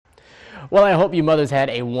Well, I hope you mothers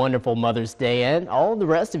had a wonderful Mother's Day, and all the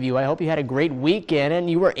rest of you, I hope you had a great weekend and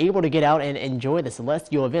you were able to get out and enjoy the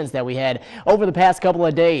celestial events that we had over the past couple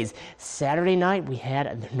of days. Saturday night, we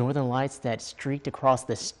had the northern lights that streaked across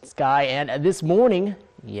the sky, and this morning,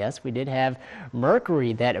 yes, we did have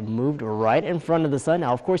Mercury that moved right in front of the sun.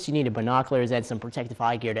 Now, of course, you needed binoculars and some protective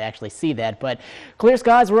eye gear to actually see that, but clear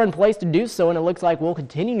skies were in place to do so, and it looks like we'll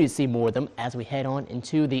continue to see more of them as we head on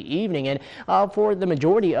into the evening and for the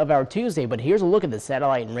majority of our Tuesday. But here's a look at the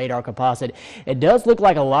satellite and radar composite. It does look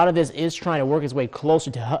like a lot of this is trying to work its way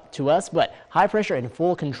closer to us, but high pressure in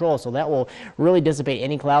full control, so that will really dissipate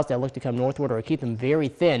any clouds that look to come northward or keep them very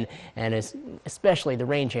thin, and especially the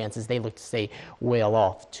rain chances, they look to stay well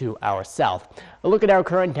off to our south. A look at our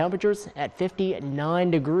current temperatures at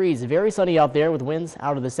 59 degrees. Very sunny out there with winds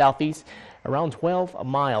out of the southeast around 12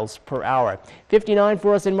 miles per hour. 59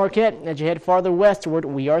 for us in Marquette. As you head farther westward,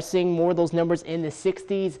 we are seeing more of those numbers in the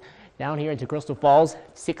 60s. Down here into Crystal Falls,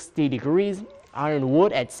 60 degrees.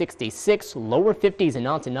 Ironwood at 66, lower 50s in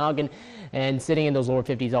Ontonagon, and sitting in those lower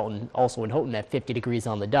 50s also in Houghton at 50 degrees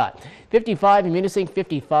on the dot. 55 in Munising,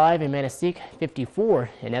 55 in Manistee, 54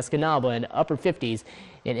 in Escanaba, and upper 50s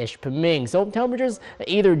in Ishpeming. So temperatures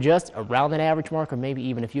either just around that average mark or maybe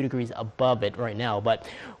even a few degrees above it right now. But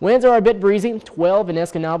winds are a bit breezy, 12 in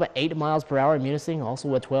Escanaba, 8 miles per hour in Munising,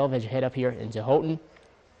 also at 12 as you head up here into Houghton.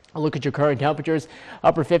 A look at your current temperatures,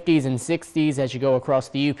 upper 50s and 60s as you go across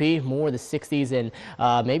the UP, more the 60s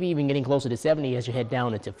and maybe even getting closer to 70 as you head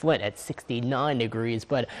down into Flint at 69 degrees.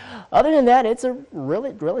 But other than that, it's a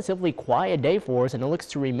relatively quiet day for us, and it looks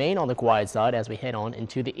to remain on the quiet side as we head on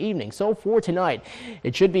into the evening. So for tonight,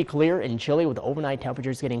 it should be clear and chilly with the overnight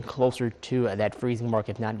temperatures getting closer to that freezing mark,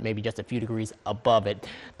 if not maybe just a few degrees above it.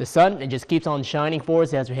 The sun, it just keeps on shining for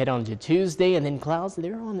us as we head on into Tuesday, and then clouds,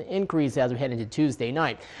 they're on the increase as we head into Tuesday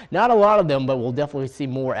night. Not a lot of them, but we'll definitely see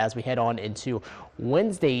more as we head on into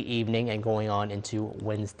Wednesday evening and going on into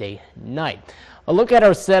Wednesday night. A look at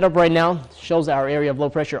our setup right now shows our area of low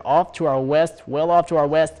pressure off to our west, well off to our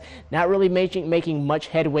west, not really making much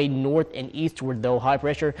headway north and eastward, though. High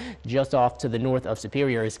pressure just off to the north of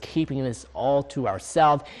Superior is keeping this all to our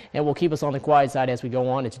south and will keep us on the quiet side as we go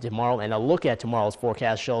on into tomorrow. And a look at tomorrow's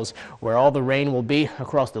forecast shows where all the rain will be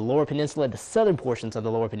across the lower peninsula, the southern portions of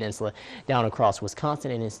the lower peninsula, down across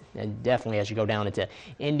Wisconsin, and definitely as you go down into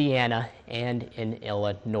Indiana and in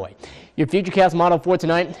Illinois. Your futurecast model for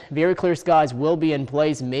tonight, very clear skies will be in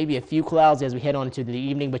place, maybe a few clouds as we head on into the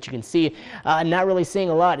evening, but you can see not really seeing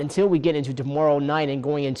a lot until we get into tomorrow night and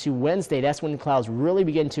going into Wednesday. That's when the clouds really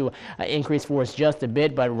begin to increase for us just a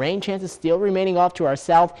bit, but rain chances still remaining off to our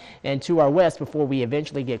south and to our west before we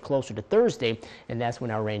eventually get closer to Thursday, and that's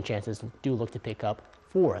when our rain chances do look to pick up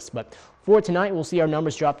for us. But for tonight, we'll see our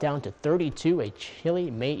numbers drop down to 32, a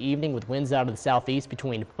chilly May evening with winds out of the southeast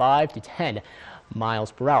between 5 to 10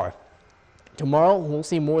 miles per hour. Tomorrow, we'll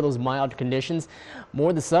see more of those mild conditions, more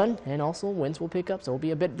of the sun, and also winds will pick up, so it'll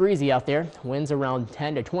be a bit breezy out there. Winds around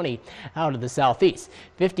 10 to 20 out of the southeast.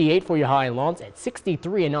 58 for your high in Lawrence, at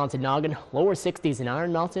 63 in Ontonagon, lower 60s in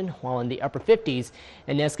Iron Mountain, while in the upper 50s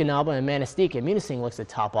in Escanaba and Manistee. And Munising looks to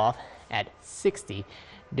top off at 60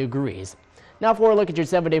 degrees. Now for a look at your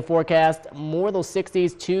 7-day forecast, more of those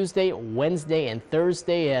 60s Tuesday, Wednesday, and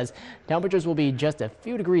Thursday as temperatures will be just a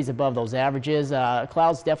few degrees above those averages.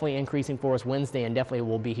 Clouds definitely increasing for us Wednesday, and definitely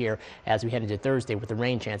will be here as we head into Thursday with the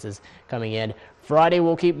rain chances coming in. Friday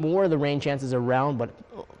will keep more of the rain chances around, but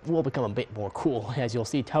will become a bit more cool as you'll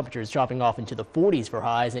see temperatures dropping off into the 40s for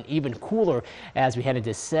highs, and even cooler as we head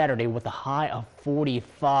into Saturday with a high of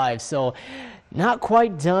 45. So not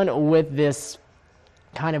quite done with this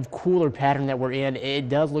kind of cooler pattern that we're in. It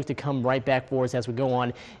does look to come right back for us as we go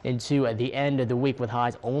on into the end of the week with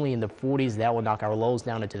highs only in the 40s. That will knock our lows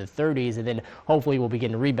down into the 30s, and then hopefully we'll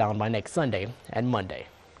begin to rebound by next Sunday and Monday.